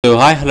So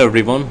hi, hello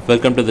everyone,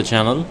 welcome to the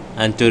channel,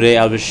 and today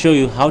I will show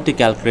you how to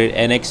calculate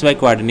an XY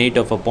coordinate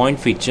of a point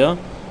feature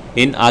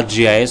in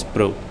ArcGIS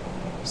Pro.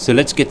 So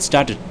let's get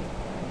started.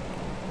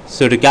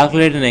 So to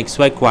calculate an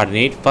XY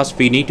coordinate, first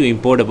we need to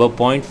import our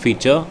point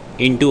feature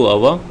into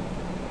our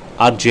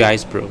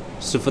ArcGIS Pro.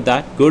 So for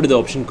that, go to the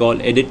option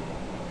called Edit,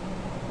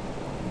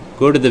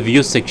 go to the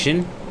View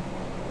section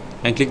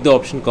and click the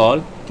option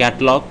called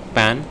Catalog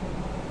Pan.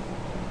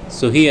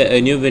 So here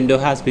a new window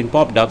has been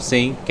popped up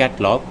saying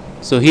Catalog.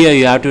 So here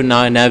you have to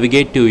now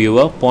navigate to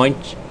your point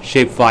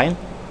shapefile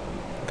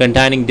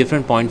containing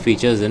different point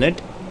features in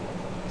it.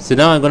 So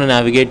now I'm going to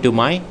navigate to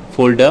my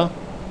folder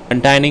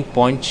containing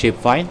point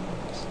shapefile.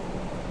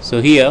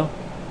 So here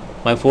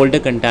my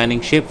folder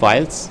containing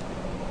shapefiles.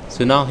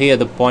 So now here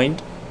the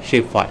point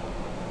shapefile.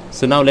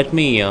 So now let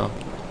me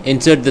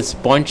insert this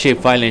point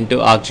shapefile into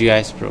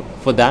ArcGIS Pro.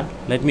 For that,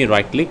 let me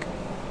right click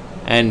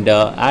and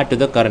add to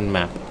the current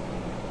map.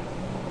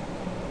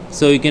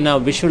 So you can now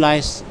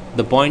visualize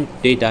the point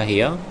data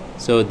here.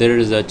 So there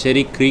is a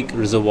Cherry Creek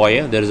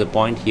Reservoir, there is a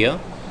point here,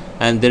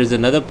 and there is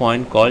another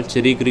point called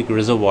Cherry Creek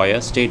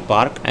Reservoir State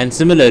Park, and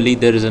similarly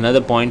there is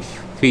another point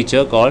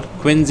feature called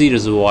Quincy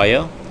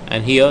Reservoir,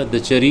 and here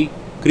the Cherry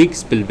Creek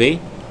Spillway,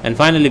 and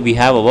finally we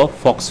have our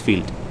Fox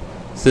Field.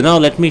 So now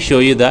let me show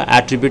you the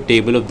attribute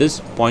table of this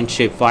point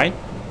shapefile.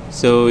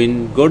 So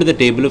go to the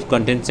table of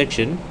content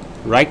section,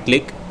 right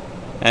click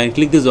and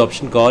click this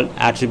option called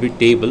attribute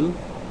table.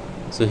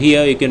 So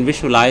here you can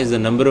visualize the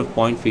number of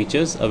point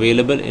features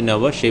available in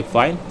our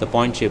shapefile, the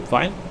point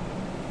shapefile.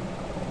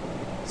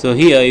 So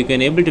here you can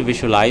able to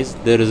visualize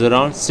there is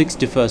around 6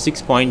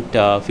 point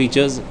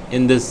features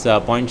in this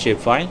point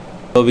shapefile.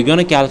 So we're going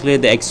to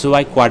calculate the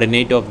XY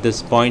coordinate of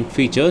this point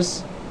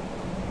features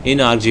in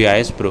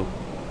ArcGIS Pro.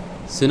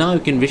 So now you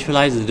can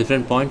visualize the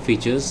different point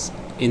features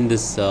in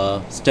this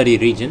study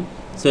region.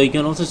 So you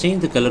can also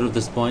change the color of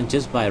this point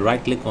just by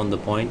right click on the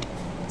point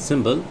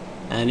symbol,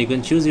 and you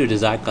can choose your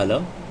desired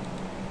color.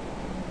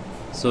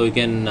 So you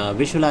can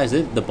visualize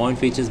it, the point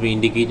features be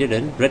indicated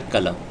in red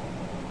color.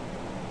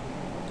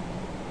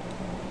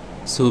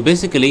 So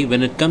basically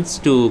when it comes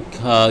to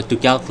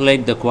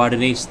calculate the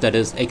coordinates, that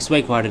is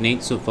XY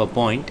coordinates of a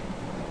point.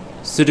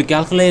 So to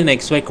calculate an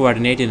XY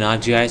coordinate in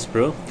ArcGIS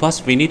Pro,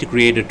 first we need to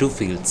create two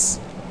fields.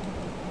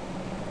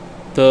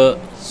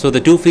 So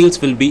the two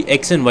fields will be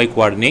X and Y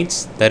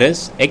coordinates, that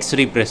is X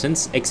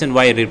and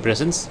Y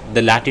represents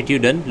the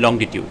latitude and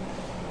longitude.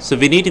 So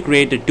we need to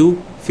create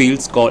two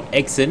fields called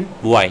X and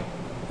Y,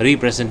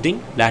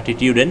 representing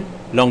latitude and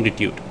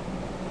longitude.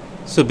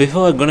 So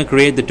before I'm going to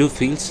create the two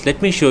fields,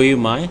 let me show you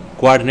my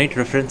coordinate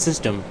reference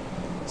system.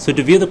 So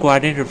to view the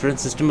coordinate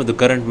reference system of the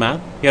current map,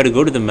 you have to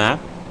go to the map,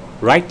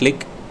 right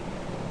click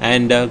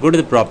and go to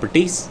the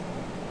properties.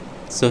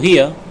 So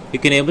here you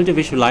can able to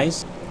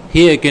visualize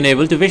here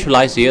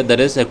that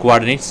is a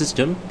coordinate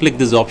system. Click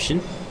this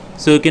option.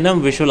 So you can now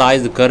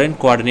visualize the current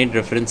coordinate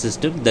reference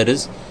system, that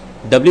is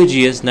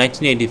WGS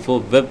 1984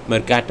 Web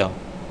Mercator.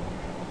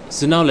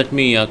 So now let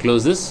me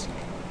close this.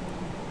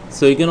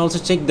 So you can also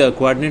check the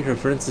coordinate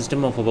reference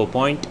system of our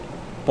point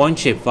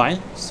shapefile.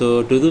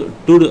 So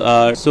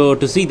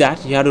to see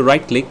that, you have to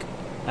right click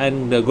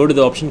and go to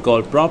the option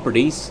called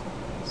properties.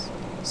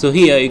 So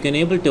here you can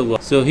able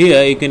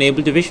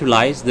to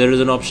visualize there is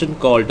an option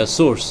called a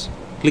source.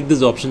 Click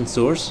this option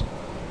source.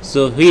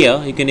 So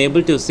here you can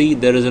able to see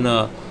there is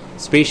a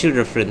spatial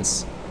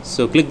reference.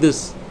 So click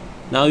this.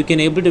 Now you can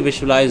able to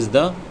visualize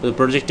the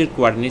projected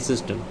coordinate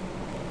system.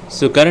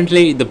 So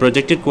currently the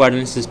projected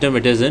coordinate system,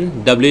 it is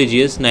in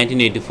WGS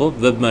 1984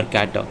 Web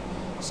Mercator.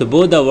 So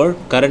both our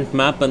current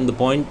map and the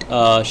point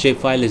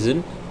shapefile is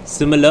in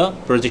similar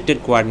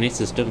projected coordinate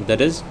system,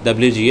 that is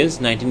WGS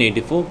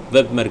 1984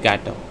 Web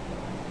Mercator.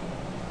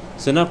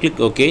 So now click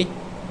OK.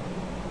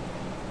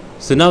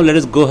 So now let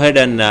us go ahead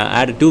and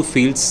add two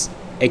fields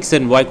X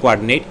and Y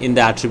coordinate in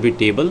the attribute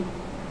table.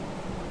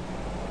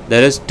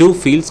 There is two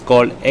fields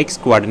called X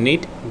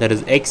coordinate, that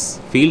is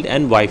X field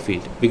and Y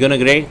field. We're going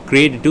to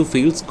create two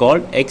fields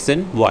called X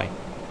and Y.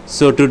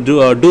 So to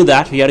do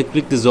that, we have to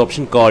click this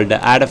option called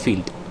add a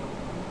field.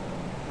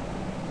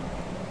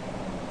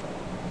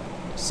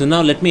 So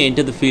now let me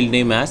enter the field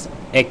name as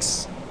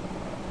X.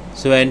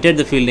 So I entered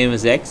the field name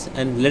as X,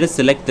 and let us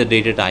select the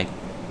data type.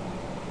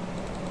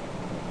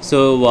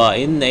 So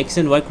in the X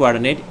and Y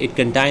coordinate, it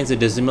contains the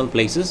decimal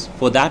places.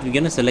 For that, we're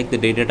going to select the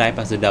data type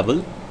as a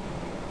double.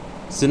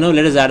 So now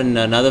let us add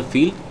another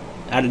field,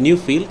 add a new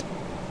field.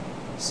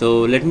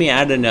 So let me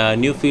add a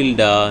new field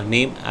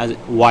name as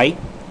Y.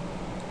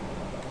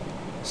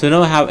 So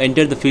now I have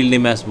entered the field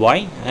name as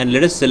Y, and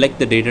let us select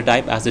the data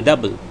type as a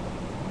double.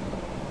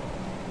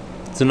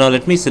 So now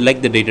let me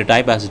select the data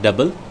type as a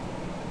double,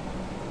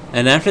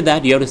 and after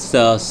that you have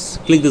to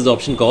click this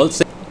option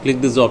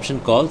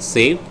called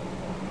save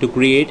to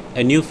create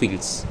a new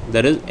fields,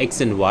 that is X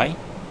and Y.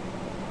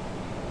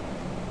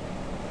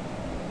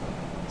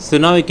 So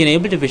now you can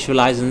able to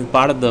visualize in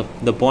part of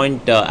the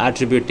point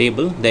attribute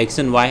table, the X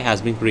and Y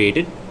has been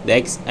created, the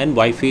X and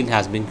Y field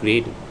has been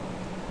created.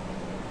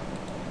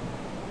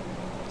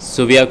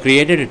 So we have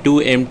created two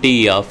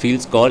empty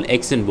fields called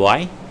X and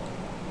Y.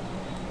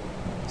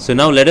 So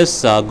now let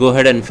us go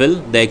ahead and fill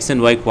the x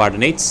and y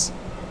coordinates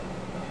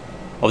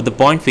of the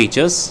point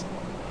features.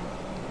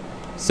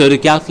 So to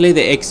calculate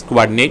the x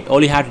coordinate,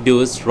 all you have to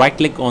do is right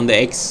click on the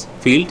x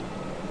field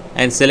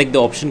and select the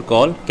option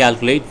called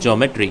calculate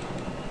geometry.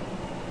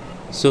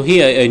 So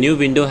here a new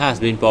window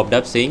has been popped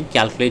up saying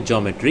calculate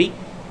geometry.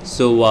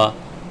 So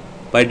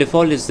by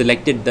default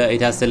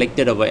it has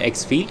selected our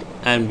x field,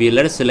 and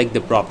let us select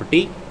the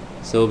property.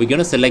 So we're going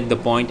to select the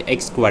point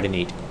x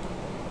coordinate.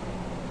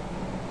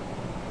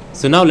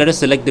 So now let us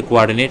select the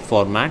coordinate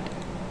format.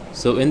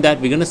 So in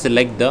that we're going to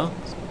select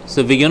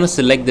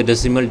the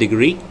decimal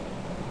degree.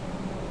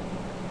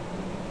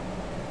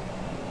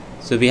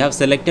 So we have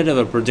selected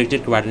our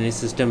projected coordinate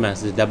system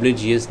as the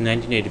WGS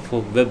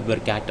 1984 Web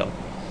Mercator.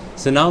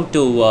 So now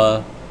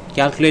to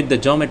calculate the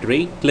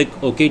geometry, click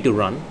OK to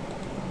run.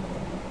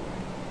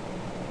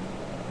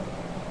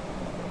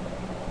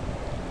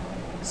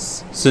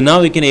 So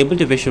now we can able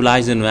to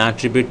visualize an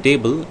attribute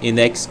table in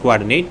the x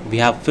coordinate. We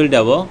have filled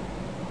our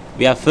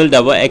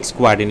x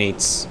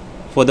coordinates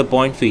for the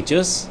point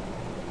features.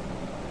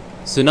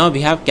 So now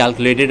we have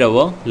calculated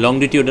our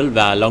longitudinal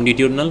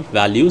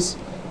values.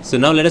 So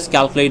now let us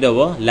calculate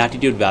our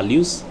latitude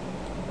values.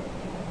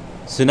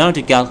 So now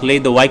to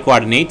calculate the y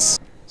coordinates,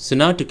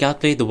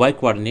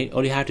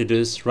 all you have to do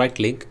is right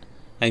click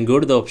and go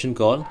to the option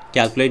called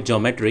calculate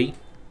geometry.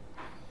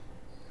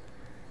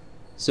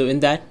 So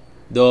in that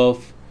the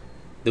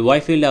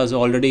y field is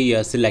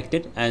already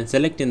selected, and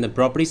select in the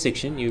property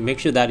section, you make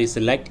sure that you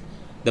select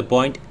the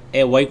point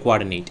y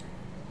coordinate.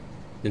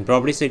 In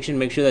property section,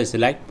 make sure that you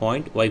select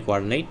point y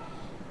coordinate.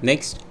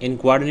 Next, in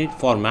coordinate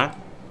format,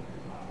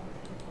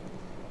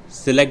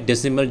 select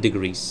decimal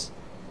degrees,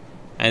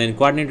 and in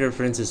coordinate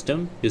reference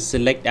system you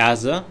select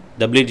as a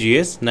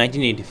WGS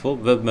 1984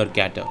 Web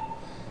Mercator.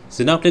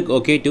 So now click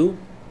OK to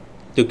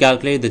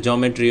calculate the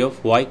geometry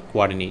of y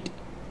coordinate.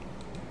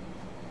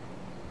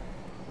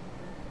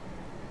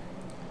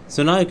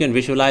 So now you can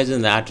visualize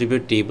in the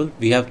attribute table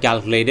we have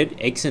calculated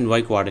x and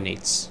y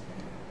coordinates.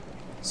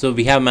 So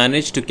we have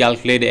managed to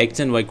calculate x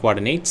and y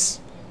coordinates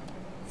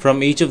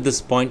from each of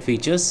these point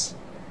features.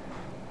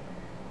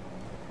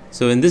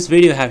 So in this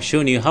video I have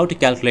shown you how to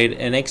calculate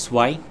an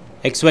xy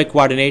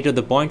coordinate of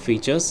the point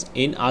features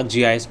in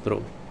ArcGIS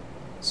Pro.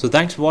 So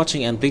thanks for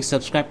watching, and please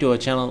subscribe to our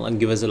channel and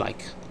give us a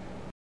like.